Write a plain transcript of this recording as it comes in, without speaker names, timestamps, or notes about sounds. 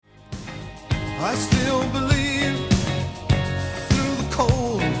I still believe through the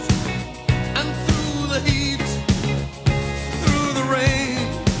cold and through the heat, through the rain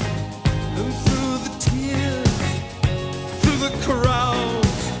and through the tears, through the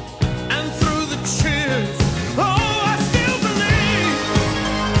crowds and through the cheers. Oh, I still believe.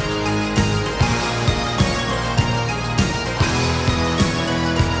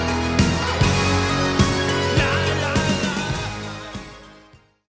 La, la, la.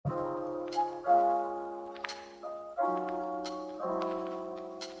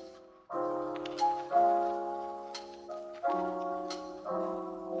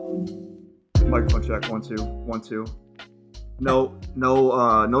 Microphone check, 1 2 1 2.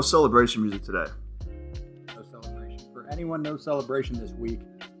 No celebration music today. No celebration. For anyone, no celebration this week.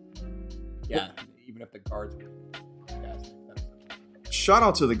 Yeah, even if the Guards win. Fantastic. Shout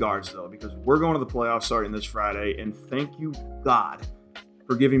out to the Guards though, because we're going to the playoffs starting this Friday, and thank you God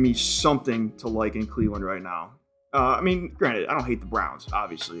for giving me something to like in Cleveland right now. I mean, granted, I don't hate the Browns,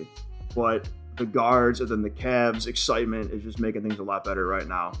 obviously, but the Guards and then the Cavs excitement is just making things a lot better right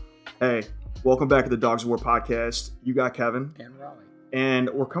now. Hey, welcome back to the Dogs of War podcast. You got Kevin. And Raleigh. And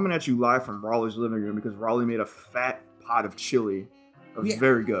we're coming at you live from Raleigh's living room because Raleigh made a fat pot of chili. It was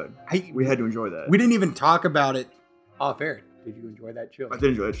very good. We had to enjoy that. We didn't even talk about it off air. Did you enjoy that chili? I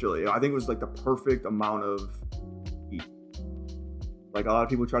did enjoy that chili. I think it was like the perfect amount of heat. Like a lot of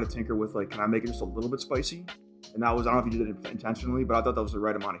people try to tinker with like, can I make it just a little bit spicy? And that was, I don't know if you did it intentionally, but I thought that was the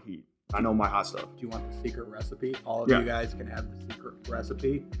right amount of heat. I know my hot stuff. Do you want the secret recipe? All of Yeah. you guys can have the secret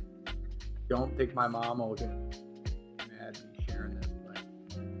recipe. Don't think my mom will get mad at me sharing this, but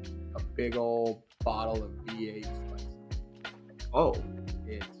a big old bottle of V8 spice. Oh,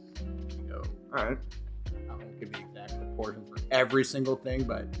 It's, you go, all right. I won't give you exact proportions for every single thing,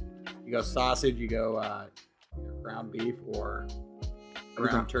 but you go sausage, you go either ground beef or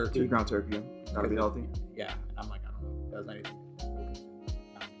ground turkey. Just ground turkey. Gotta be healthy. Yeah, and I'm like, I don't know if it does anything.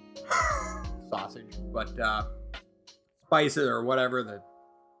 Sausage, but spices or whatever, the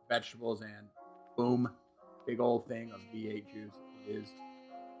vegetables, and boom, big old thing of V8 juice is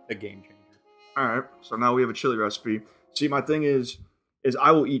the game changer. All right. So now we have a chili recipe. See, my thing is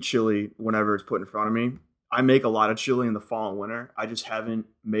I will eat chili whenever it's put in front of me. I make a lot of chili in the fall and winter. I just haven't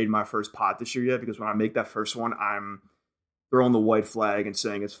made my first pot this year yet because when I make that first one, I'm throwing the white flag and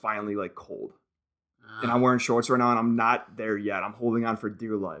saying it's finally like cold. And I'm wearing shorts right now and I'm not there yet. I'm holding on for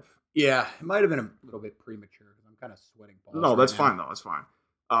dear life. Yeah, it might have been a little bit premature because I'm kind of sweating balls. No, right that's now. fine though. That's fine.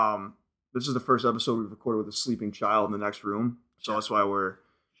 This is the first episode we've recorded with a sleeping child in the next room. So that's why we're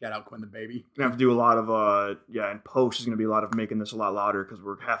Shout out Quinn the baby. gonna have to do a lot of in post is gonna be a lot of making this a lot louder because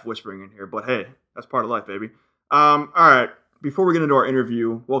we're half whispering in here. But hey, that's part of life, baby. All right. Before we get into our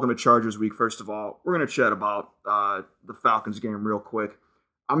interview, welcome to Chargers Week. First of all, we're gonna chat about the Falcons game real quick.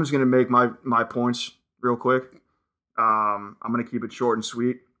 I'm just gonna make my points real quick. I'm gonna keep it short and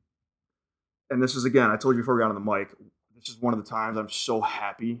sweet. And this is, again, I told you before we got on the mic, this is one of the times I'm so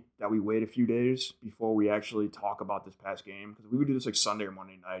happy that we wait a few days before we actually talk about this past game. Because if we would do this like Sunday or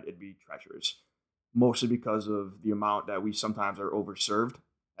Monday night, it'd be treacherous. Mostly because of the amount that we sometimes are overserved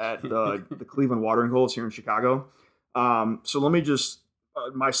at the Cleveland Watering Holes here in Chicago. So let me just,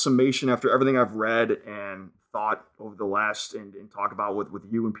 my summation after everything I've read and thought over the last, and talk about with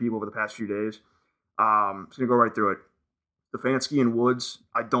you and people over the past few days. I'm just going to go right through it. Stefanski and Woods,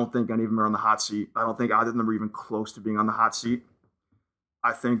 I don't think any of them are on the hot seat. I don't think either of them are even close to being on the hot seat.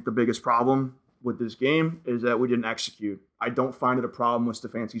 I think the biggest problem with this game is that we didn't execute. I don't find it a problem with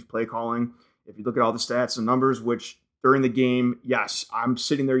Stefanski's play calling. If you look at all the stats and numbers, which during the game, yes, I'm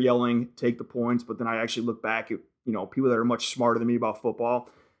sitting there yelling, take the points, but then I actually look back at people that are much smarter than me about football,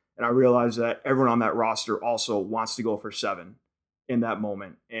 and I realize that everyone on that roster also wants to go for 7 in that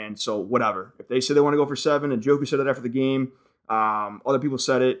moment. And so whatever. If they say they want to go for 7, and Joku said it after the game, other people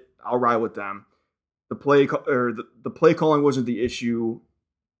said it, I'll ride with them. The play calling wasn't the issue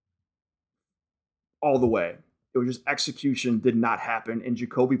all the way. It was just execution did not happen, and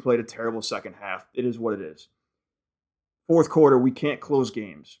Jacoby played a terrible second half. It is what it is. Fourth quarter, we can't close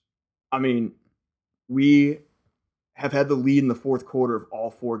games. I mean, we have had the lead in the fourth quarter of all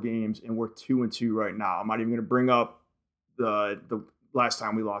 4 games, and we're 2-2 right now. I'm not even going to bring up the last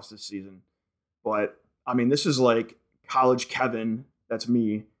time we lost this season. But, I mean, this is like college Kevin, that's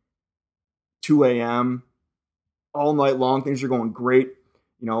me, 2 a.m., all night long. Things are going great.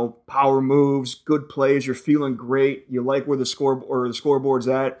 Power moves, good plays. You're feeling great. You like where the scoreboard's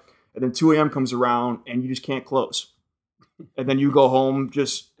at. And then 2 a.m. comes around, and you just can't close. And then you go home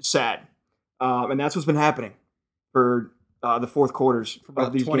just sad. And that's what's been happening for the fourth quarters For about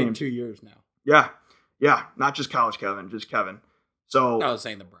of these 22 games. years now. Yeah. Not just college Kevin, just Kevin. So I was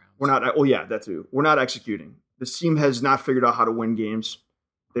saying the Browns. we're not. Oh yeah, that too. We're not executing. This team has not figured out how to win games.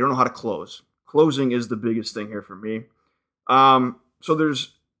 They don't know how to close. Closing is the biggest thing here for me. So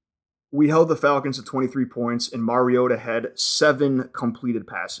we held the Falcons to 23 points, and Mariota had 7 completed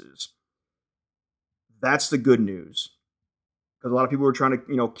passes. That's the good news. Because a lot of people were trying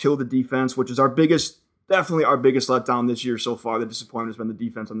to, kill the defense, which is definitely our biggest letdown this year so far. The disappointment has been the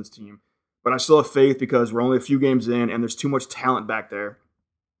defense on this team. But I still have faith because we're only a few games in, and there's too much talent back there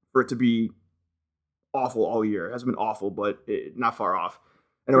for it to be awful all year. It hasn't been awful, but not far off.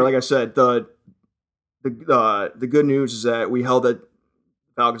 Anyway, like I said, the good news is that we held the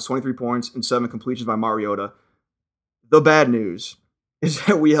Falcons 23 points and 7 completions by Mariota. The bad news is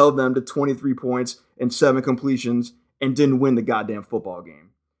that we held them to 23 points and 7 completions and didn't win the goddamn football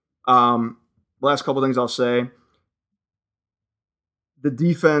game. Last couple things I'll say. The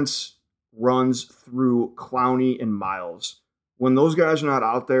defense runs through Clowney and Miles. When those guys are not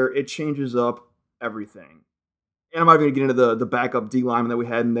out there, it changes up everything. And I'm not even going to get into the backup D lineman that we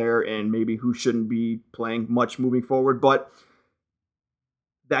had in there and maybe who shouldn't be playing much moving forward. But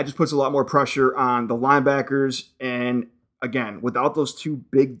that just puts a lot more pressure on the linebackers. And again, without those 2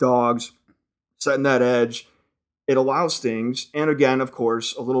 big dogs setting that edge, it allows things. And again, of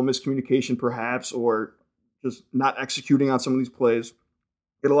course, a little miscommunication perhaps, or just not executing on some of these plays.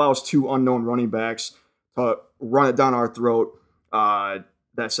 It allows 2 unknown running backs to run it down our throat that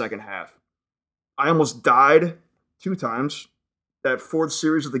second half. I almost died 2 times. That 4th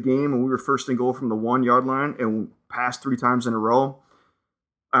series of the game when we were first and goal from the 1-yard line and passed 3 times in a row,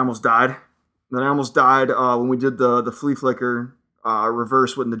 I almost died. Then I almost died when we did the flea flicker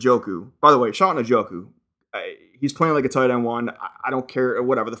reverse with Njoku. By the way, shout out Njoku. He's playing like a tight end 1. I don't care.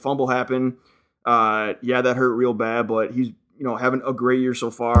 Whatever. The fumble happened. Yeah, that hurt real bad, but he's having a great year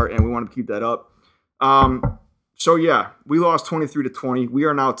so far, and we want to keep that up. So yeah, we lost 23-20. We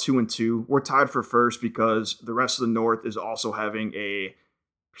are now 2-2. We're tied for first because the rest of the North is also having a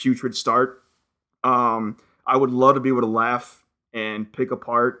putrid start. I would love to be able to laugh and pick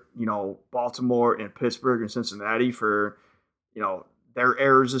apart, Baltimore and Pittsburgh and Cincinnati for, their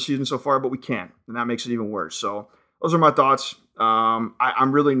errors this season so far, but we can't, and that makes it even worse. So those are my thoughts.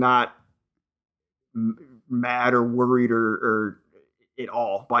 I'm really not mad or worried or at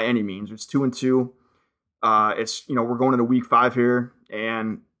all by any means. It's 2-2. It's we're going into week 5 here,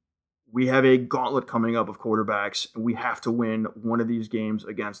 and we have a gauntlet coming up of quarterbacks, and we have to win one of these games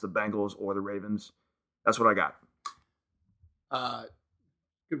against the Bengals or the Ravens. That's what I got.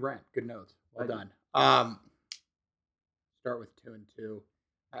 Good rant, good notes. Well done. Start with 2-2.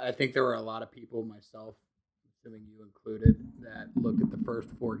 I think there were a lot of people, myself, assuming you included, that looked at the first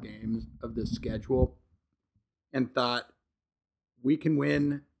 4 games of this schedule and thought we can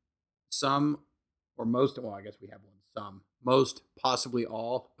win some or most. Well, I guess we have won some, most, possibly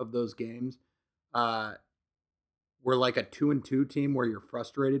all of those games. We're like a 2-2 team where you're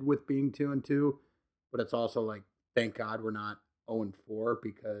frustrated with being 2-2, but it's also like, thank God we're not 0-4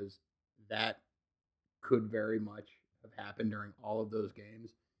 because that could very much have happened during all of those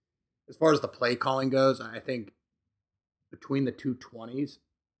games. As far as the play calling goes, I think between the 220s,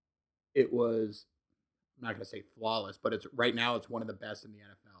 it was, I'm not going to say flawless, but right now it's one of the best in the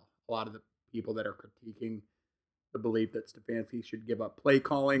NFL. A lot of the people that are critiquing the belief that Stefanski should give up play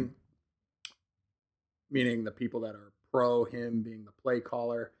calling, meaning the people that are pro him being the play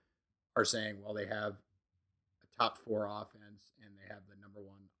caller, are saying, well, they have a top 4 offense and they have the number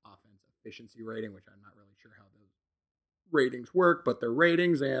 1 offense efficiency rating, which I'm not really sure how those ratings work, but they're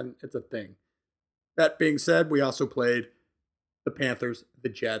ratings and it's a thing. That being said, we also played the Panthers, the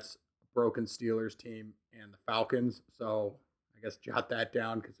Jets, broken Steelers team, and the Falcons. So I guess jot that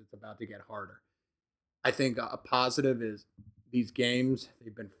down because it's about to get harder. I think a positive is these games,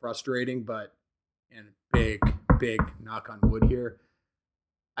 they've been frustrating, but, and big knock on wood here,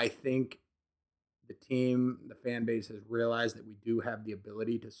 I think the team, the fan base has realized that we do have the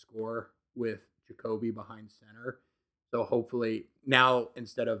ability to score with Jacoby behind center. So hopefully now,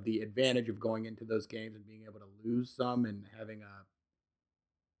 instead of the advantage of going into those games and being able to lose some and having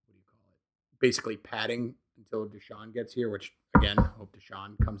basically padding until Deshaun gets here, which again, hope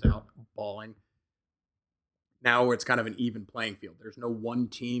Deshaun comes out balling. Now it's kind of an even playing field. There's no one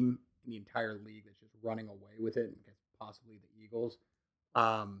team in the entire league that's just running away with it, possibly the Eagles.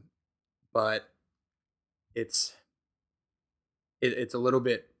 But it's a little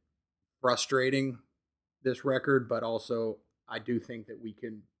bit frustrating, this record, but also I do think that we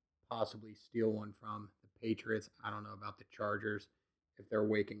can possibly steal one from the Patriots. I don't know about the Chargers if they're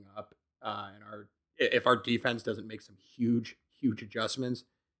waking up and if our defense doesn't make some huge adjustments.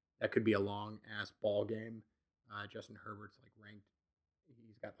 That could be a long ass ball game. Justin Herbert's like ranked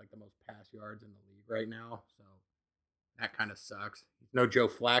got like the most pass yards in the league right now. So that kind of sucks. No Joe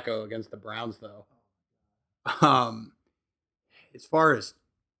Flacco against the Browns though. As far as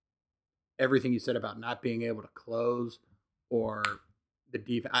everything you said about not being able to close or the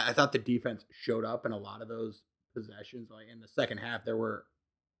defense, I thought the defense showed up in a lot of those possessions. Like in the second half, there were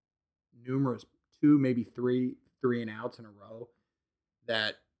numerous 2, maybe 3 and outs in a row.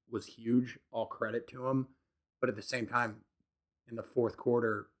 That was huge. All credit to them. But at the same time, in the fourth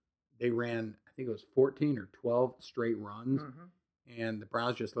quarter, they ran, I think it was 14 or 12 straight runs. Mm-hmm. And the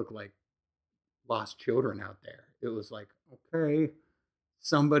Browns just looked like lost children out there. It was like, okay,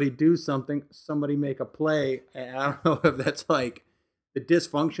 somebody do something, somebody make a play. And I don't know if that's like the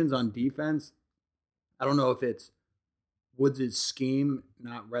dysfunctions on defense. I don't know if it's Woods' scheme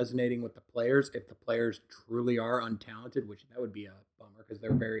not resonating with the players, if the players truly are untalented, which that would be a bummer because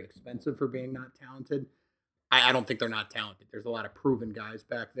they're very expensive for being not talented. I don't think they're not talented. There's a lot of proven guys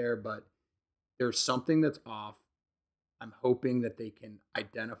back there, but there's something that's off. I'm hoping that they can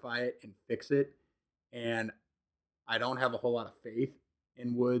identify it and fix it. And I don't have a whole lot of faith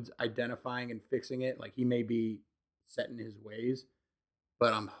in Woods identifying and fixing it. Like, he may be set in his ways,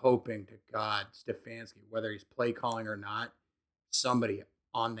 but I'm hoping to God Stefanski, whether he's play calling or not, somebody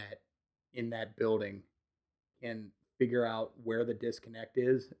on that, in that building, can figure out where the disconnect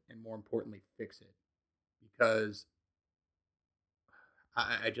is and, more importantly, fix it. Because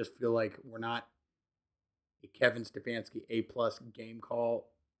I just feel like we're not a Kevin Stefanski A+ game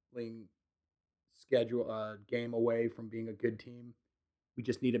calling schedule game away from being a good team. We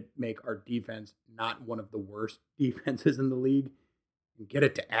just need to make our defense not one of the worst defenses in the league and get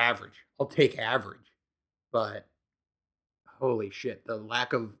it to average. I'll take average. But holy shit, the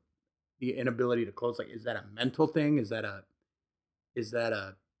lack of the inability to close, like, is that a mental thing? Is that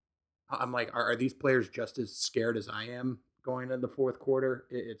a I'm like, are these players just as scared as I am going into the fourth quarter?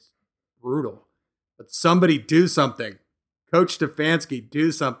 It's brutal. But somebody do something. Coach Stefanski,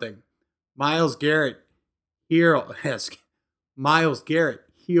 do something. Myles Garrett, heal. Myles Garrett,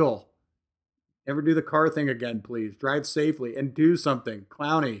 heal. Never do the car thing again, please. Drive safely and do something.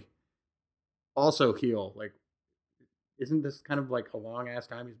 Clowney, also heal. Like, isn't this kind of like a long-ass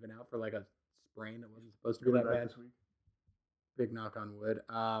time he's been out for like a sprain that wasn't supposed to be that bad? Big knock on wood.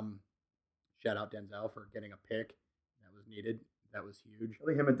 Shout out Denzel for getting a pick. That was needed. That was huge. I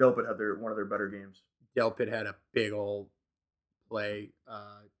think him and Delpit had one of their better games. Delpit had a big old play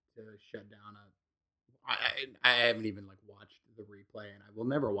to shut down I haven't even like watched the replay, and I will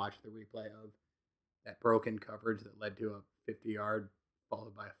never watch the replay of that broken coverage that led to a 50-yard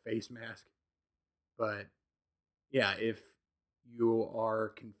followed by a face mask. But yeah, if you are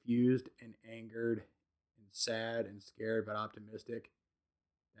confused and angered and sad and scared but optimistic,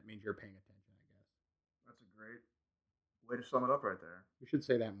 that means you're paying attention, I guess. That's a great way to sum it up right there. We should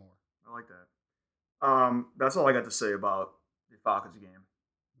say that more. I like that. That's all I got to say about the Falcons game.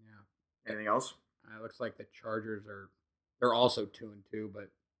 Yeah. Anything else? It looks like the Chargers they're also 2-2, but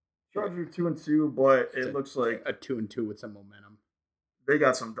Chargers 2-2, but it looks like a 2-2 with some momentum. They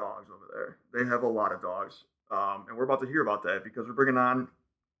got some dogs over there. They have a lot of dogs. And we're about to hear about that because we're bringing on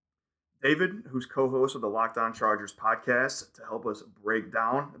David, who's co-host of the Locked On Chargers podcast, to help us break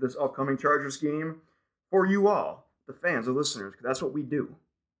down this upcoming Chargers game for you all, the fans, the listeners, because that's what we do.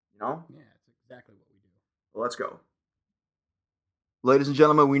 You know? Yeah, it's exactly what we do. Well, let's go. Ladies and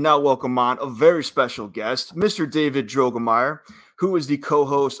gentlemen, we now welcome on a very special guest, Mr. David Drogemeyer, who is the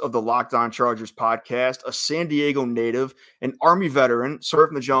co-host of the Locked On Chargers podcast, a San Diego native, an Army veteran,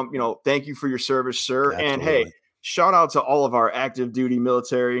 surfing the jump. Thank you for your service, sir. Absolutely. And hey, shout out to all of our active duty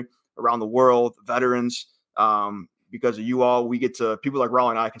military around the world, veterans. Because of you all, we get to, people like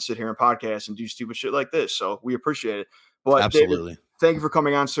Raleigh and I can sit here and podcast and do stupid shit like this. So we appreciate it. But absolutely. David, thank you for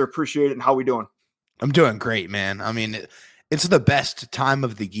coming on, sir. Appreciate it. And how we doing? I'm doing great, man. I mean, it's the best time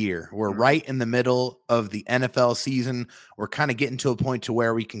of the year. We're right in the middle of the NFL season. We're kind of getting to a point to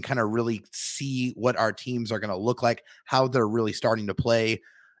where we can kind of really see what our teams are going to look like, how they're really starting to play.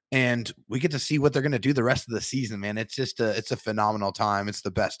 And we get to see what they're going to do the rest of the season, man. It's just it's a phenomenal time. It's the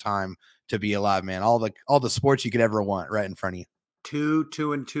best time to be alive, man. All the sports you could ever want right in front of you. 2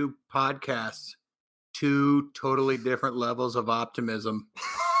 podcasts, 2 totally different levels of optimism.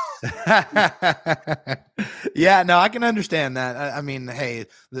 Yeah, no, I can understand that. I mean, hey,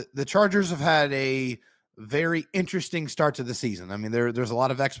 the Chargers have had a very interesting start to the season. I mean, there's a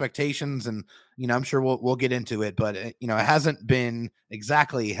lot of expectations, and I'm sure we'll get into it, but it hasn't been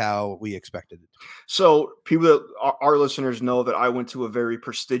exactly how we expected it. So people that our listeners know that I went to a very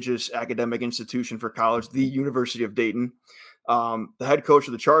prestigious academic institution for college, the University of Dayton. The head coach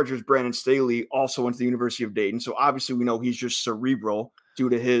of the Chargers, Brandon Staley, also went to the University of Dayton. So obviously we know he's just cerebral. due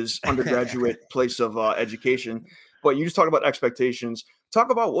to his undergraduate place of education. But you just talked about expectations.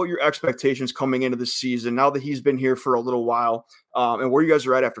 Talk about what your expectations coming into the season now that he's been here for a little while, and where you guys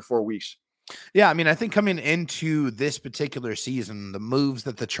are at after 4 weeks. Yeah, I mean, I think coming into this particular season, the moves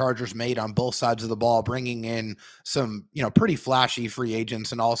that the Chargers made on both sides of the ball, bringing in some, pretty flashy free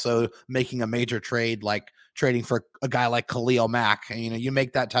agents and also making a major trade, like trading for a guy like Khalil Mack. And, you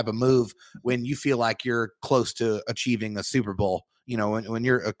make that type of move when you feel like you're close to achieving a Super Bowl, when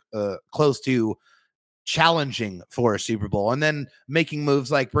you're close to challenging for a Super Bowl, and then making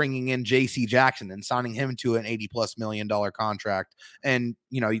moves like bringing in JC Jackson and signing him to an $80+ million contract. And,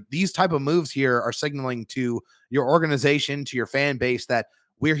 these type of moves here are signaling to your organization, to your fan base, that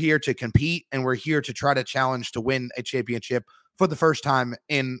we're here to compete and we're here to try to challenge to win a championship for the first time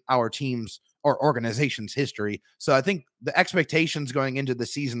in our team's or organization's history. So I think the expectations going into the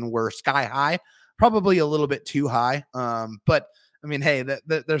season were sky high, probably a little bit too high. But I mean, hey,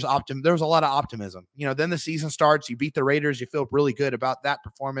 there's a lot of optimism. Then the season starts, you beat the Raiders, you feel really good about that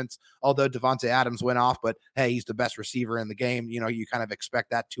performance, although Devontae Adams went off, but hey, he's the best receiver in the game. You kind of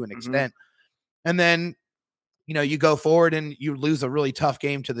expect that to an extent. And then, you go forward and you lose a really tough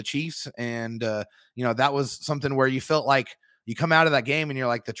game to the Chiefs. And, that was something where you felt like you come out of that game and you're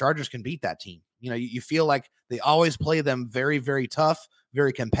like, the Chargers can beat that team. You feel like they always play them very, very tough,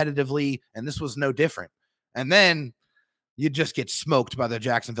 very competitively. And this was no different. And then you just get smoked by the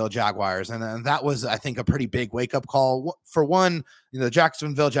Jacksonville Jaguars. And that was, I think, a pretty big wake-up call. For one, the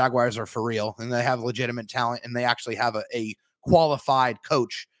Jacksonville Jaguars are for real, and they have legitimate talent, and they actually have a qualified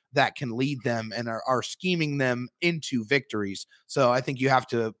coach that can lead them and are scheming them into victories. So I think you have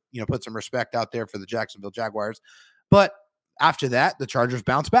to, put some respect out there for the Jacksonville Jaguars. But after that, the Chargers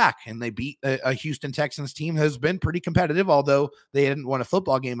bounced back and they beat a Houston Texans team that has been pretty competitive, although they hadn't won a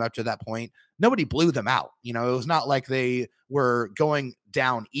football game up to that point. Nobody blew them out. It was not like they were going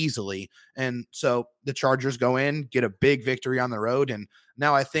down easily. And so the Chargers go in, get a big victory on the road. And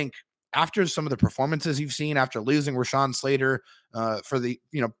now I think after some of the performances you've seen, after losing Rashawn Slater for the,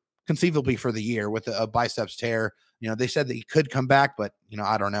 conceivably for the year with a biceps tear, they said that he could come back, but,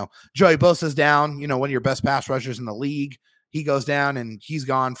 I don't know. Joey Bosa's down, one of your best pass rushers in the league. He goes down and he's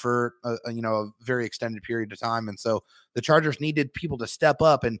gone for a very extended period of time. And so the Chargers needed people to step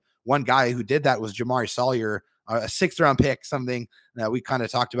up. And one guy who did that was Jamari Sawyer, a 6th-round pick, something that we kind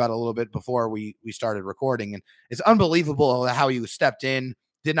of talked about a little bit before we started recording. And it's unbelievable how he stepped in,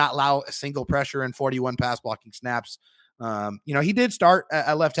 did not allow a single pressure in 41 pass blocking snaps. He did start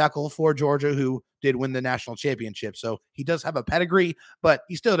at left tackle for Georgia, who did win the national championship. So he does have a pedigree, but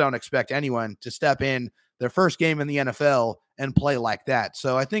you still don't expect anyone to step in their first game in the NFL and play like that.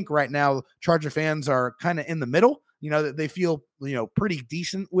 So I think right now Charger fans are kind of in the middle. They feel, pretty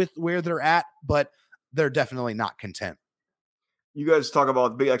decent with where they're at, but they're definitely not content. You guys talk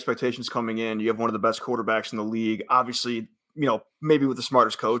about big expectations coming in. You have one of the best quarterbacks in the league. Obviously, maybe with the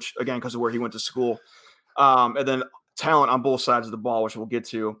smartest coach, again, because of where he went to school. And then talent on both sides of the ball, which we'll get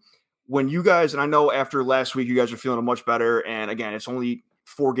to. When you guys, and I know after last week, you guys are feeling much better. And again, it's only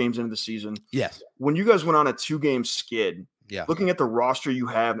 4 games into the season. Yes. When you guys went on a 2-game skid, yeah, looking at the roster you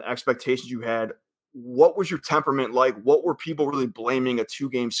have, the expectations you had, what was your temperament like? What were people really blaming a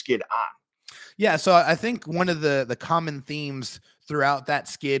 2-game skid on? Yeah, so I think one of the common themes throughout that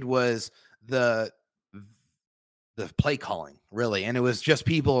skid was the play calling, really. And it was just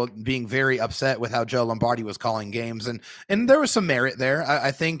people being very upset with how Joe Lombardi was calling games. And there was some merit there.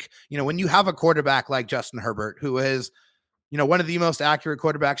 I think, when you have a quarterback like Justin Herbert, who is, one of the most accurate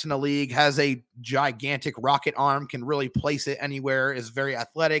quarterbacks in the league, has a gigantic rocket arm, can really place it anywhere, is very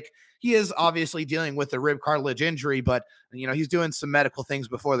athletic. He is obviously dealing with a rib cartilage injury, but, he's doing some medical things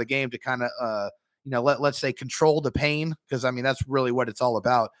before the game to kind of, let's say control the pain. Cause I mean, that's really what it's all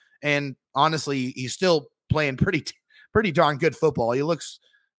about. And honestly, he's still playing pretty darn good football. He looks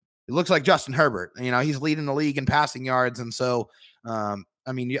like Justin Herbert. He's leading the league in passing yards. And so, I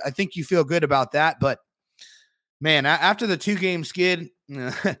think you feel good about that, but man, after the 2-game skid,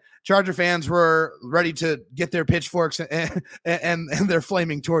 Charger fans were ready to get their pitchforks and their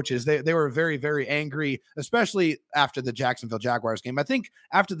flaming torches. They were very, very angry, especially after the Jacksonville Jaguars game. I think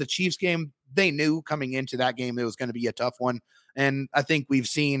after the Chiefs game, they knew coming into that game it was going to be a tough one. And I think we've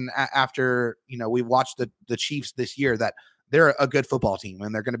seen after, we watched the Chiefs this year that they're a good football team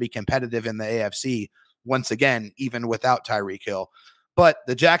and they're going to be competitive in the AFC once again, even without Tyreek Hill. But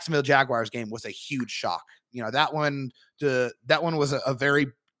the Jacksonville Jaguars game was a huge shock. That one was a very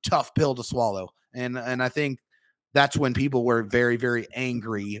tough pill to swallow. And I think that's when people were very, very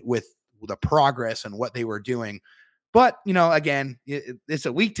angry with the progress and what they were doing. But, again, it's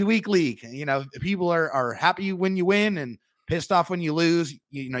a week-to-week league. People are happy when you win and pissed off when you lose.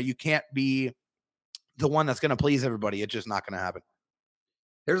 You can't be the one that's going to please everybody. It's just not going to happen.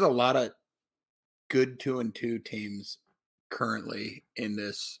 There's a lot of good 2-2 teams currently in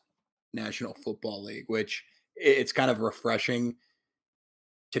this National Football League, which it's kind of refreshing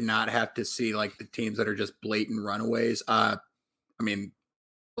to not have to see like the teams that are just blatant runaways. I mean,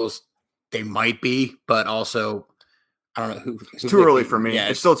 they might be, but also I don't know who. It's too early for me. Yeah,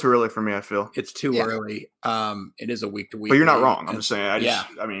 it's still too early for me. I feel it's too early. It is a week to week. But you're not wrong. I'm just saying.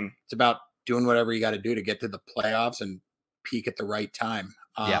 I mean, it's about doing whatever you got to do to get to the playoffs and peak at the right time.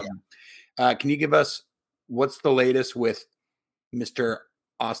 Can you give us what's the latest with Mr.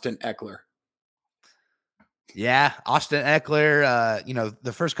 Austin Ekeler? Yeah, Austin Ekeler,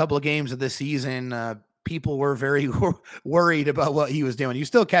 the first couple of games of this season, people were very worried about what he was doing. He was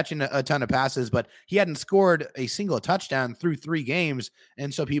still catching a ton of passes, but he hadn't scored a single touchdown through 3 games.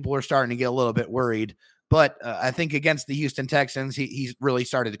 And so people were starting to get a little bit worried. But I think against the Houston Texans, he really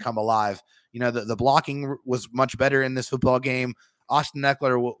started to come alive. The blocking was much better in this football game. Austin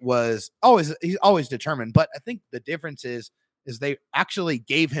Ekeler he's always determined. But I think the difference is they actually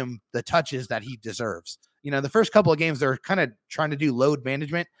gave him the touches that he deserves. The first couple of games, they're kind of trying to do load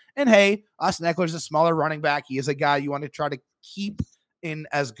management. And hey, Austin Ekeler is a smaller running back. He is a guy you want to try to keep in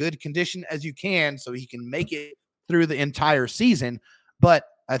as good condition as you can so he can make it through the entire season. But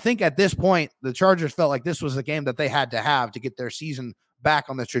I think at this point, the Chargers felt like this was a game that they had to have to get their season back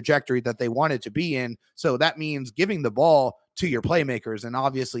on the trajectory that they wanted to be in. So that means giving the ball to your playmakers. And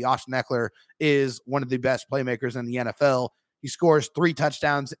obviously, Austin Ekeler is one of the best playmakers in the NFL. He scores 3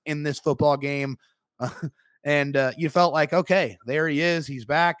 touchdowns in this football game. And you felt like, okay, there he is. He's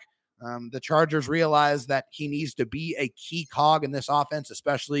back. The Chargers realized that he needs to be a key cog in this offense,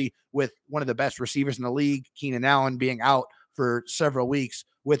 especially with one of the best receivers in the league, Keenan Allen, being out for several weeks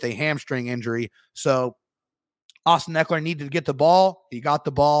with a hamstring injury. So Austin Ekeler needed to get the ball. He got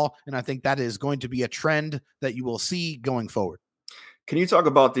the ball. And I think that is going to be a trend that you will see going forward. Can you talk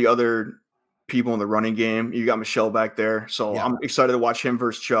about the other people in the running game? You got Michelle back there. So yeah. I'm excited to watch him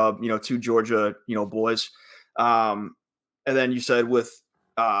versus Chubb, 2 Georgia, boys. And then you said with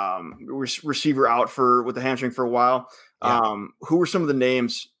receiver out with the hamstring for a while. Who were some of the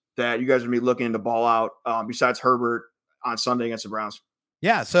names that you guys would be looking to ball out besides Herbert on Sunday against the Browns?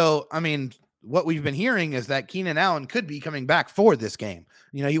 Yeah. So, I mean, what we've been hearing is that Keenan Allen could be coming back for this game.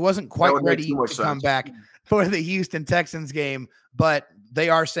 He wasn't quite ready to come back for the Houston Texans game, but they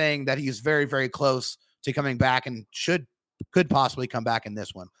are saying that he's very, very close to coming back and could possibly come back in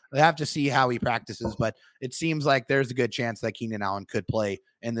this one. They have to see how he practices, but it seems like there's a good chance that Keenan Allen could play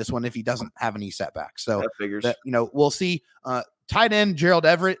in this one if he doesn't have any setbacks. So that figures. We'll see. Tight end Gerald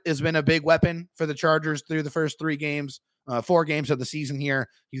Everett has been a big weapon for the Chargers through the first 4 games of the season here.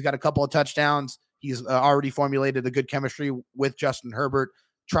 He's got a couple of touchdowns. He's already formulated a good chemistry with Justin Herbert,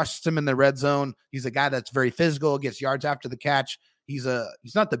 trusts him in the red zone. He's a guy that's very physical, gets yards after the catch. He's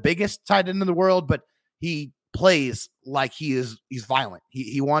not the biggest tight end in the world, but he plays like he's violent.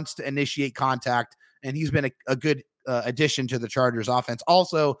 He wants to initiate contact, and he's been a good addition to the Chargers offense.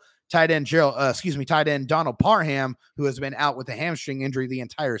 Also, tight end Donald Parham, who has been out with a hamstring injury the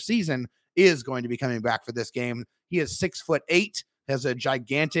entire season, is going to be coming back for this game. He is 6'8", has a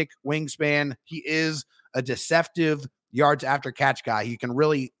gigantic wingspan. He is a deceptive yards after catch guy. He can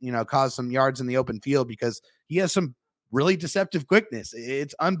really, cause some yards in the open field because he has some really deceptive quickness.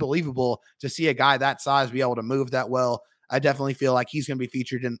 It's unbelievable to see a guy that size be able to move that well. I definitely feel like he's going to be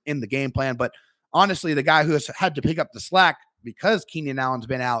featured in the game plan. But honestly, the guy who has had to pick up the slack because Keenan Allen's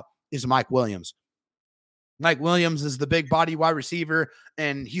been out is Mike Williams. Mike Williams is the big body wide receiver,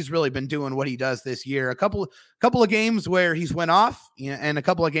 and he's really been doing what he does this year. A couple of games where he's went off, and a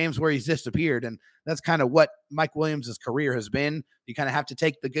couple of games where he's disappeared. And that's kind of what Mike Williams' career has been. You kind of have to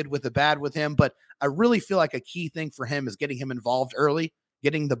take the good with the bad with him. But I really feel like a key thing for him is getting him involved early,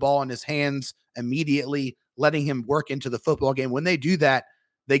 getting the ball in his hands immediately, letting him work into the football game. When they do that,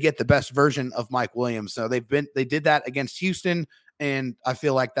 they get the best version of Mike Williams. So they did that against Houston. And I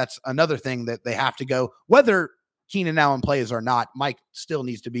feel like that's another thing that they have to go. Whether Keenan Allen plays or not, Mike still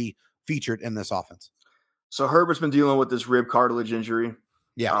needs to be featured in this offense. So Herbert's been dealing with this rib cartilage injury,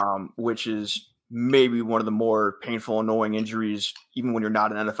 which is maybe one of the more painful, annoying injuries, even when you're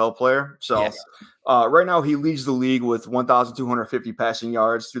not an NFL player. So right now he leads the league with 1,250 passing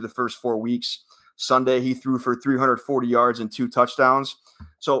yards through the first 4 weeks. Sunday, he threw for 340 yards and 2 touchdowns.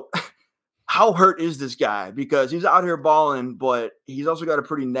 So how hurt is this guy? Because he's out here balling, but he's also got a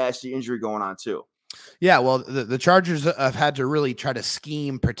pretty nasty injury going on too. Yeah, well, the Chargers have had to really try to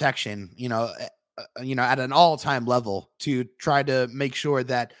scheme protection, at an all-time level to try to make sure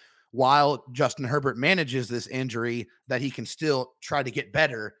that while Justin Herbert manages this injury, that he can still try to get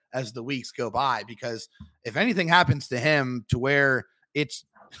better as the weeks go by. Because if anything happens to him to where it's,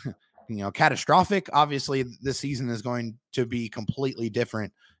 catastrophic, obviously this season is going to be completely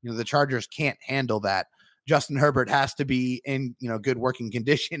different. The Chargers can't handle that. Justin Herbert has to be in, good working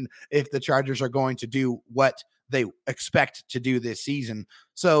condition if the Chargers are going to do what they expect to do this season.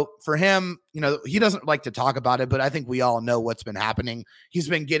 So for him, he doesn't like to talk about it, but I think we all know what's been happening. He's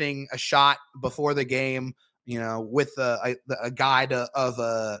been getting a shot before the game, with a guide of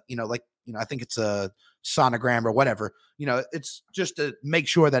I think it's a sonogram or whatever. It's just to make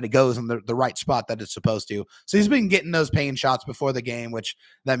sure that it goes in the right spot that it's supposed to. So he's been getting those pain shots before the game, which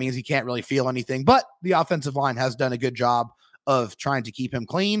that means he can't really feel anything. But the offensive line has done a good job of trying to keep him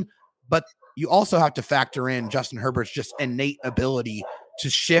clean. But you also have to factor in Justin Herbert's just innate ability to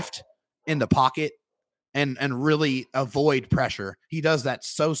shift in the pocket and really avoid pressure. He does that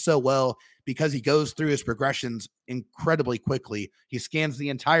so well because he goes through his progressions incredibly quickly. He scans the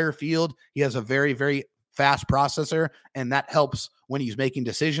entire field. He has a very, very fast processor, and that helps when he's making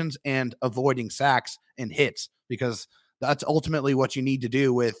decisions and avoiding sacks and hits, because that's ultimately what you need to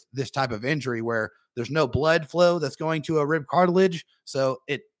do with this type of injury where there's no blood flow that's going to a rib cartilage. So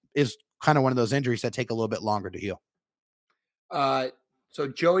it is kind of one of those injuries that take a little bit longer to heal. So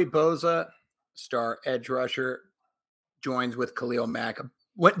Joey Bosa, star edge rusher, joins with Khalil Mack.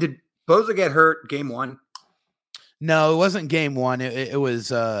 What did Bosa get hurt game 1? No, it wasn't game 1. It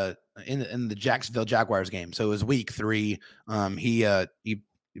was in the Jacksonville Jaguars game. So it was week 3. He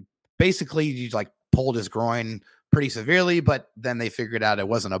basically pulled his groin pretty severely, but then they figured out it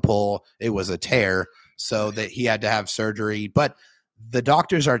wasn't a pull, it was a tear, so that he had to have surgery. But the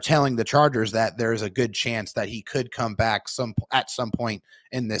doctors are telling the Chargers that there's a good chance that he could come back at some point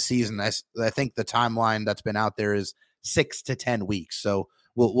in this season. I think the timeline that's been out there is 6 to 10 weeks. So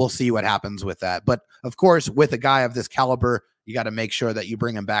we'll see what happens with that. But of course, with a guy of this caliber, you got to make sure that you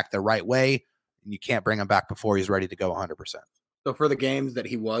bring him back the right way. And you can't bring him back before he's ready to go 100%. So for the games that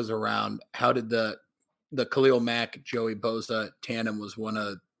he was around, how did the Khalil Mack, Joey Bosa tandem was one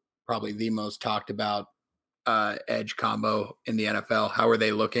of probably the most talked about edge combo in the NFL. How are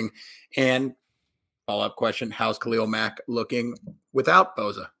they looking? And follow-up question, how's Khalil Mack looking without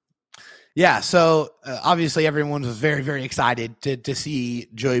Bosa? Yeah, so obviously everyone was very, very excited to see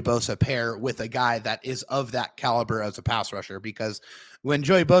Joey Bosa pair with a guy that is of that caliber as a pass rusher, because when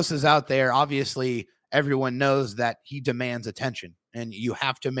Joey Bosa is out there, obviously everyone knows that he demands attention, and you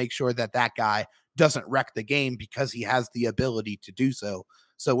have to make sure that that guy doesn't wreck the game because he has the ability to do so.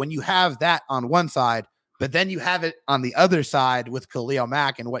 So when you have that on one side, but then you have it on the other side with Khalil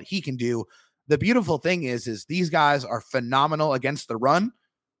Mack and what he can do, the beautiful thing is these guys are phenomenal against the run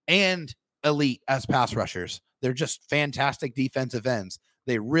and elite as pass rushers. They're just fantastic defensive ends.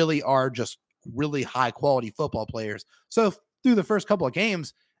 They really are just really high quality football players. So through the first couple of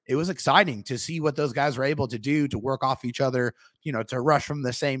games, it was exciting to see what those guys were able to do to work off each other, to rush from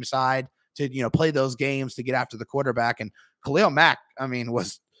the same side, to, play those games, to get after the quarterback. And Khalil Mack,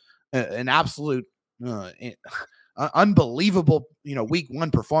 was an absolute unbelievable, week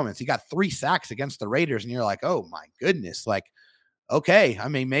 1 performance. He got 3 sacks against the Raiders, and you're like, oh my goodness. Okay,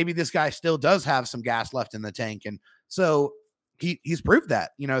 maybe this guy still does have some gas left in the tank. And so he's proved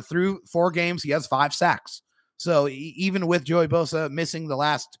that, through 4 games, he has 5 sacks. So even with Joey Bosa missing the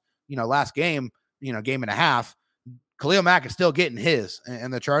last game, game and a half, Khalil Mack is still getting his,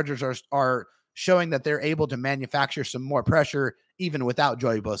 and the Chargers are showing that they're able to manufacture some more pressure even without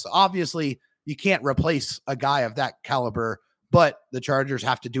Joey Bosa. Obviously, you can't replace a guy of that caliber, but the Chargers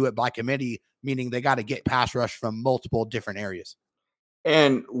have to do it by committee, meaning they got to get pass rush from multiple different areas.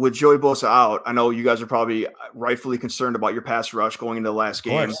 And with Joey Bosa out, I know you guys are probably rightfully concerned about your pass rush going into the last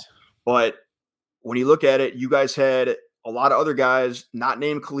game, but when you look at it, you guys had a lot of other guys not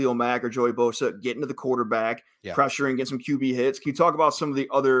named Khalil Mack or Joey Bosa getting to the quarterback, pressuring, getting some QB hits. Can you talk about some of the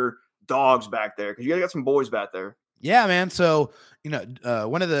other dogs back there? Because you guys got some boys back there. Yeah, man. So,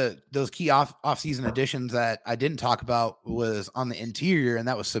 one of those key off-season additions that I didn't talk about was on the interior, and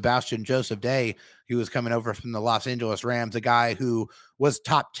that was Sebastian Joseph Day, who was coming over from the Los Angeles Rams, a guy who was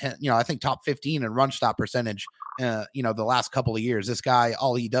top 10, I think top 15 in run stop percentage, the last couple of years. This guy,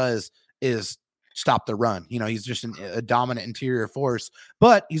 all he does is stop the run. He's just a dominant interior force,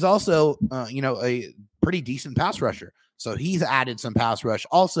 but he's also, a pretty decent pass rusher. So he's added some pass rush.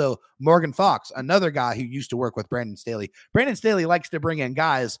 Also, Morgan Fox, another guy who used to work with Brandon Staley. Brandon Staley likes to bring in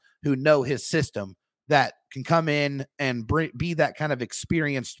guys who know his system, that can come in and be that kind of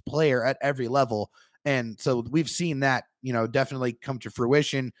experienced player at every level. And so we've seen that, definitely come to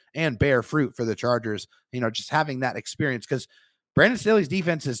fruition and bear fruit for the Chargers, just having that experience. Because Brandon Staley's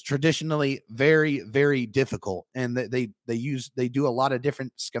defense is traditionally very, very difficult, and they do a lot of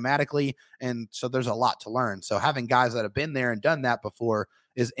different schematically, and so there's a lot to learn. So having guys that have been there and done that before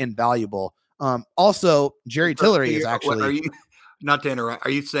is invaluable. Also, Jerry Tillery is actually. Are you, not to interrupt,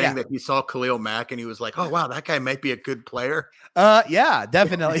 are you saying Yeah. that you saw Khalil Mack and he was like, "Oh wow, that guy might be a good player"? Yeah,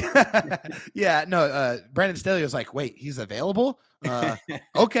 definitely. Yeah, no, Brandon Staley was like, wait, he's available?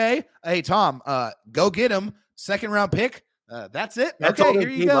 Okay. Hey, Tom, go get him. 2nd round pick. That's it. That's okay, all they here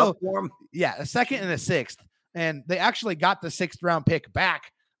you gave go. up for him? Yeah, a 2nd and a 6th. And they actually got the 6th round pick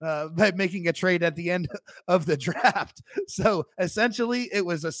back by making a trade at the end of the draft. So essentially, it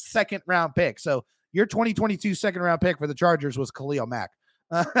was a 2nd round pick. So your 2022 2nd round pick for the Chargers was Khalil Mack.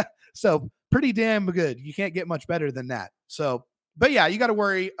 So pretty damn good. You can't get much better than that. So, but yeah, you got to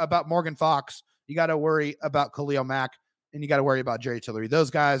worry about Morgan Fox. You got to worry about Khalil Mack, and you got to worry about Jerry Tillery. Those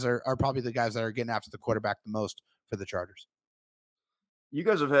guys are probably the guys that are getting after the quarterback the most for the Chargers. You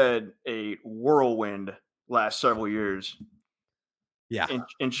guys have had a whirlwind last several years. Yeah.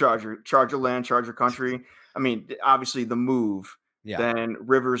 In Charger land, Charger country. I mean, obviously the move. Yeah. Then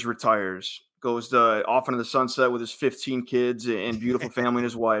Rivers retires, goes off into the sunset with his 15 kids and beautiful family and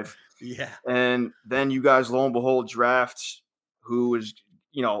his wife. Yeah. And then you guys, lo and behold, draft who is,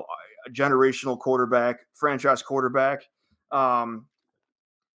 a generational quarterback, franchise quarterback. I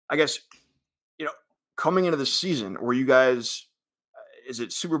guess, coming into the season, were you guys, is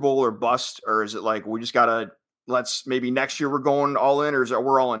it Super Bowl or bust, or is it like we just gotta maybe next year we're going all in, or is it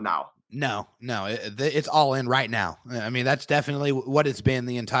we're all in now? No, it's all in right now. I mean, that's definitely what it's been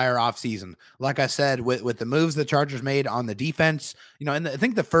the entire offseason. Like I said, with the moves the Chargers made on the defense, and I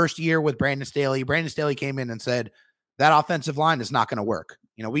think the first year with Brandon Staley came in and said that offensive line is not going to work.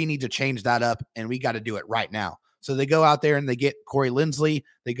 We need to change that up, and we got to do it right now. So they go out there and they get Corey Linsley.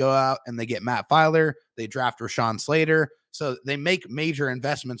 They go out and they get Matt Filer. They draft Rashawn Slater. So they make major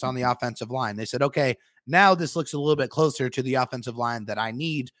investments on the offensive line. They said, okay, now this looks a little bit closer to the offensive line that I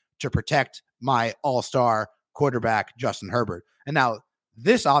need to protect my all-star quarterback, Justin Herbert. And now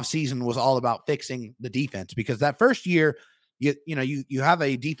this offseason was all about fixing the defense, because that first year, you have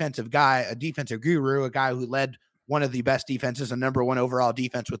a defensive guy, a defensive guru, a guy who led one of the best defenses, a number 1 overall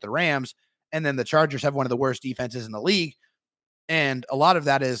defense with the Rams. And then the Chargers have one of the worst defenses in the league. And a lot of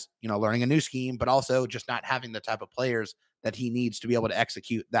that is, learning a new scheme, but also just not having the type of players that he needs to be able to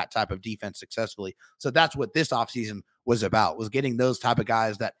execute that type of defense successfully. So that's what this offseason was about, was getting those type of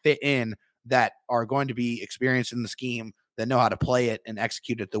guys that fit in, that are going to be experienced in the scheme, that know how to play it and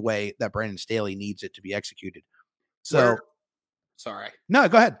execute it the way that Brandon Staley needs it to be executed. So, sorry. No,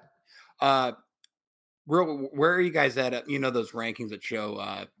 go ahead. Where are you guys at? Those rankings that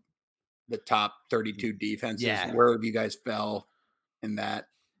show the top 32 defenses. Yeah. Where have you guys fell in that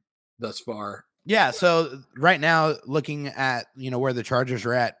thus far? Yeah. So right now, looking at, where the Chargers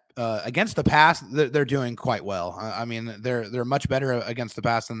are at against the pass, they're doing quite well. I mean, they're much better against the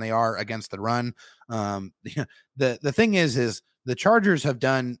pass than they are against the run. The thing is the Chargers have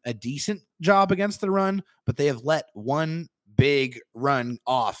done a decent job against the run, but they have let one big run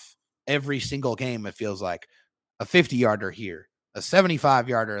off every single game. It feels like a 50-yarder here, a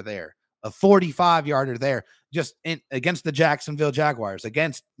 75-yarder there, a 45-yarder there, just against the Jacksonville Jaguars,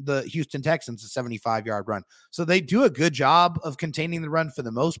 against the Houston Texans, a 75-yard run. So they do a good job of containing the run for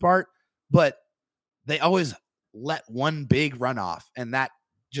the most part, but they always let one big run off, and that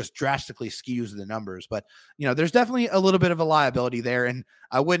just drastically skews the numbers. But, there's definitely a little bit of a liability there, and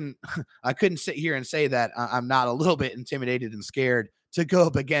I couldn't sit here and say that I'm not a little bit intimidated and scared to go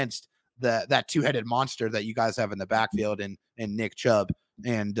up against that two-headed monster that you guys have in the backfield, and Nick Chubb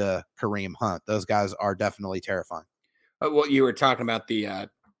and Kareem Hunt. Those guys are definitely terrifying. Well, you were talking about the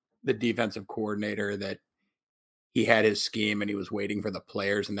defensive coordinator, that he had his scheme and he was waiting for the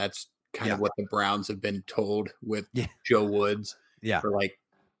players, and that's kind of what the Browns have been told with Joe Woods for like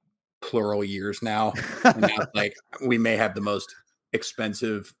plural years now. And now it's like, we may have the most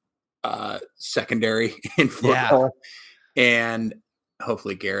expensive secondary in football, and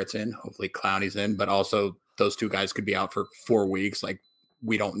hopefully Garrett's in, hopefully Clowney's in, but also those two guys could be out for 4 weeks. Like,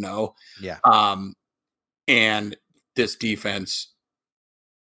 we don't know. Yeah. And this defense,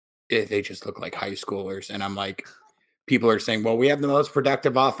 they just look like high schoolers. And I'm like, people are saying, well, we have the most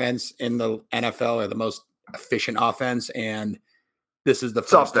productive offense in the NFL, or the most efficient offense. And this is the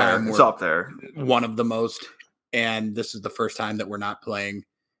first time it's up there. One of the most. And this is the first time that we're not playing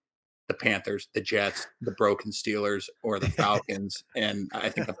the Panthers, the Jets, the broken Steelers, or the Falcons. And I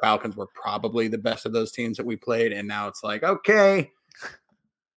think the Falcons were probably the best of those teams that we played. And now it's like, okay,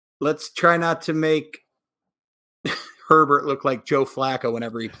 let's try not to make Herbert look like Joe Flacco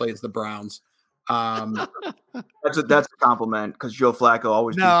whenever he plays the Browns. That's a compliment because Joe Flacco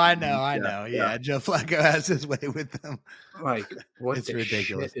always. No, I know. Yeah, Joe Flacco has his way with them. Like, what It's the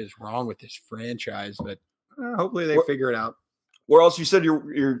ridiculous. shit is wrong with this franchise? But hopefully they What- figure it out. Where else? You said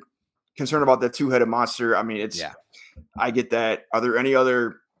you're concerned about that two-headed monster. I mean, Yeah. I get that. Are there any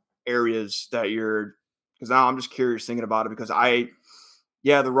other areas that you're? Because now I'm just curious thinking about it because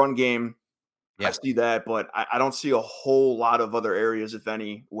the run game. Yeah. I see that, but I don't see a whole lot of other areas, if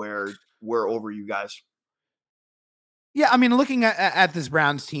any, where we're over you guys. Yeah, I mean, looking at this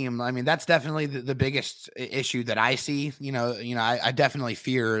Browns team, I mean, that's definitely the biggest issue that I see. I definitely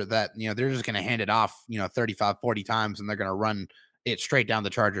fear that, they're just going to hand it off, 35, 40 times, and they're going to run it straight down the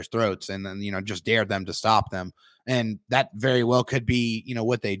Chargers' throats and then, just dare them to stop them. And that very well could be,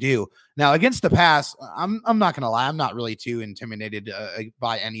 what they do. Now, against the pass, I'm not going to lie. I'm not really too intimidated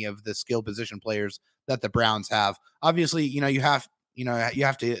by any of the skill position players that the Browns have. Obviously, you have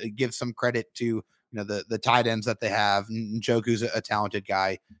to give some credit to, the tight ends that they have. Njoku's a talented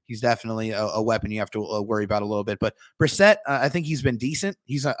guy. He's definitely a weapon you have to worry about a little bit. But Brissett, I think he's been decent.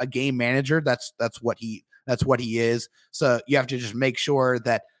 He's a game manager. That's what he is. So you have to just make sure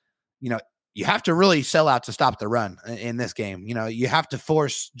that, you have to really sell out to stop the run in this game. You have to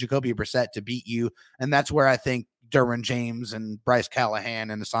force Jacoby Brissett to beat you. And that's where I think Derwin James and Bryce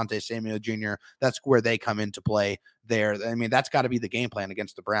Callahan and Asante Samuel Jr., that's where they come into play there. I mean, that's got to be the game plan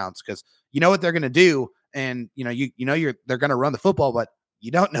against the Browns because you know what they're going to do. And, they're going to run the football, but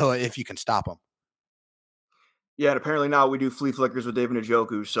you don't know if you can stop them. Yeah, and apparently now we do flea flickers with David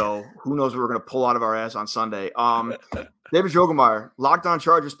Njoku, so who knows what we're going to pull out of our ass on Sunday. David Jogemeyer, Locked On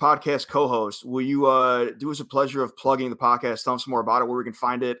Chargers podcast co-host. Will you do us a pleasure of plugging the podcast, tell us some more about it, where we can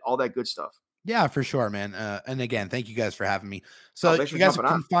find it, all that good stuff? Yeah, for sure, man. And again, thank you guys for having me. So thanks you for guys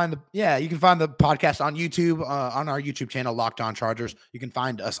jumping on. you can find the podcast on YouTube, on our YouTube channel, Locked On Chargers. You can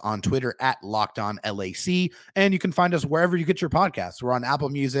find us on Twitter at Locked On LAC, and you can find us wherever you get your podcasts. We're on Apple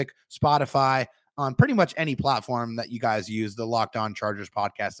Music, Spotify, on pretty much any platform that you guys use. The Locked On Chargers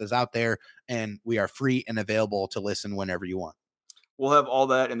podcast is out there, and we are free and available to listen whenever you want. We'll have all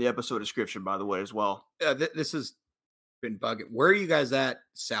that in the episode description, by the way, as well. This has been bugging. Where are you guys at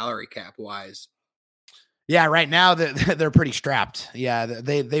salary cap wise? Yeah, right now they're pretty strapped. Yeah,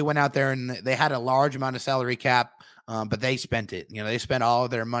 they went out there and they had a large amount of salary cap, but they spent it. They spent all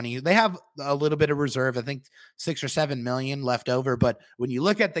of their money. They have a little bit of reserve, I think 6 or 7 million left over. But when you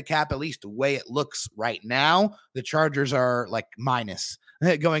look at the cap, at least the way it looks right now, the Chargers are like minus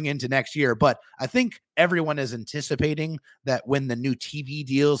going into next year. But I think everyone is anticipating that when the new TV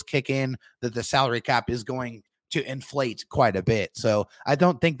deals kick in, that the salary cap is going to inflate quite a bit. So I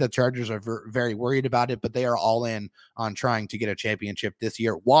don't think the Chargers are very worried about it, but they are all in on trying to get a championship this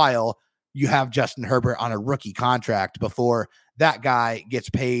year while you have Justin Herbert on a rookie contract before that guy gets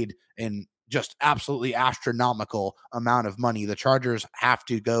paid in just absolutely astronomical amount of money. The Chargers have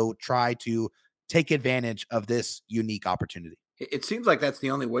to go try to take advantage of this unique opportunity. It seems like that's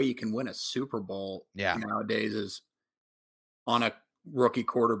the only way you can win a Super Bowl nowadays is on a rookie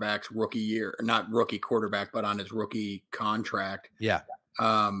quarterback's rookie year, not rookie quarterback, but on his rookie contract. Yeah.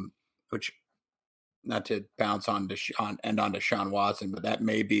 Which, not to bounce on Deshaun Watson, but that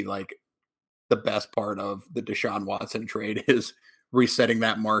may be like the best part of the Deshaun Watson trade is resetting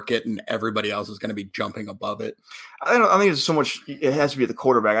that market, and everybody else is going to be jumping above it. I think it's so much. It has to be the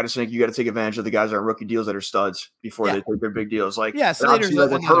quarterback. I just think you got to take advantage of the guys that are rookie deals that are studs before they take their big deals. Like Slater's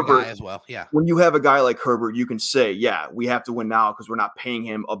another guy as well. Yeah, when you have a guy like Herbert, you can say, "Yeah, we have to win now because we're not paying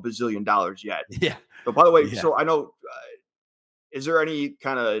him $1 bazillion yet." Yeah. But by the way, so I know. Is there any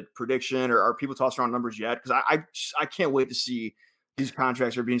kind of prediction, or are people tossing around numbers yet? Because I can't wait to see these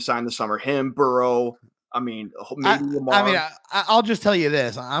contracts are being signed this summer. Him, Burrow. I mean, maybe Lamar. I'll just tell you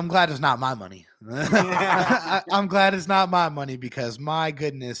this. I'm glad it's not my money. I'm glad it's not my money because my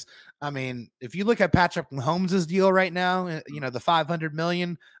goodness. I mean, if you look at Patrick Mahomes' deal right now, the $500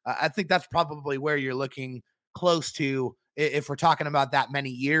 million, I think that's probably where you're looking close to if we're talking about that many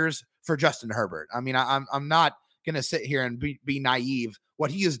years for Justin Herbert. I mean, I'm not going to sit here and be naive.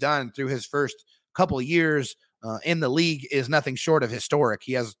 What he has done through his first couple of years in the league is nothing short of historic.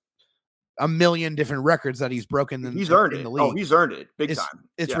 He has a million different records that he's broken. He's earned it. In the league. Oh, he's earned it big time.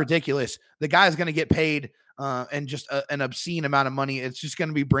 It's ridiculous. The guy's going to get paid and just an obscene amount of money. It's just going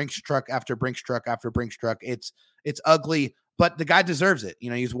to be Brinks truck after Brinks truck after Brinks truck. It's ugly, but the guy deserves it.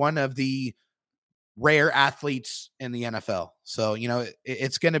 He's one of the rare athletes in the NFL. So,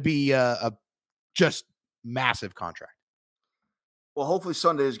 it's going to be a just massive contract. Well, hopefully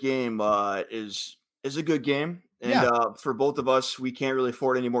Sunday's game is a good game. And for both of us, we can't really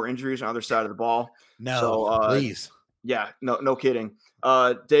afford any more injuries on the other side of the ball. No, please. Yeah, no kidding.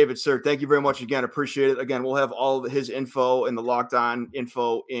 David, sir, thank you very much again. Appreciate it. Again, we'll have all of his info and the Locked On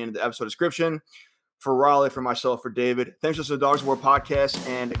info in the episode description. For Raleigh, for myself, for David, thanks for the Dogs War podcast,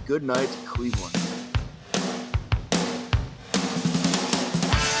 and good night, Cleveland.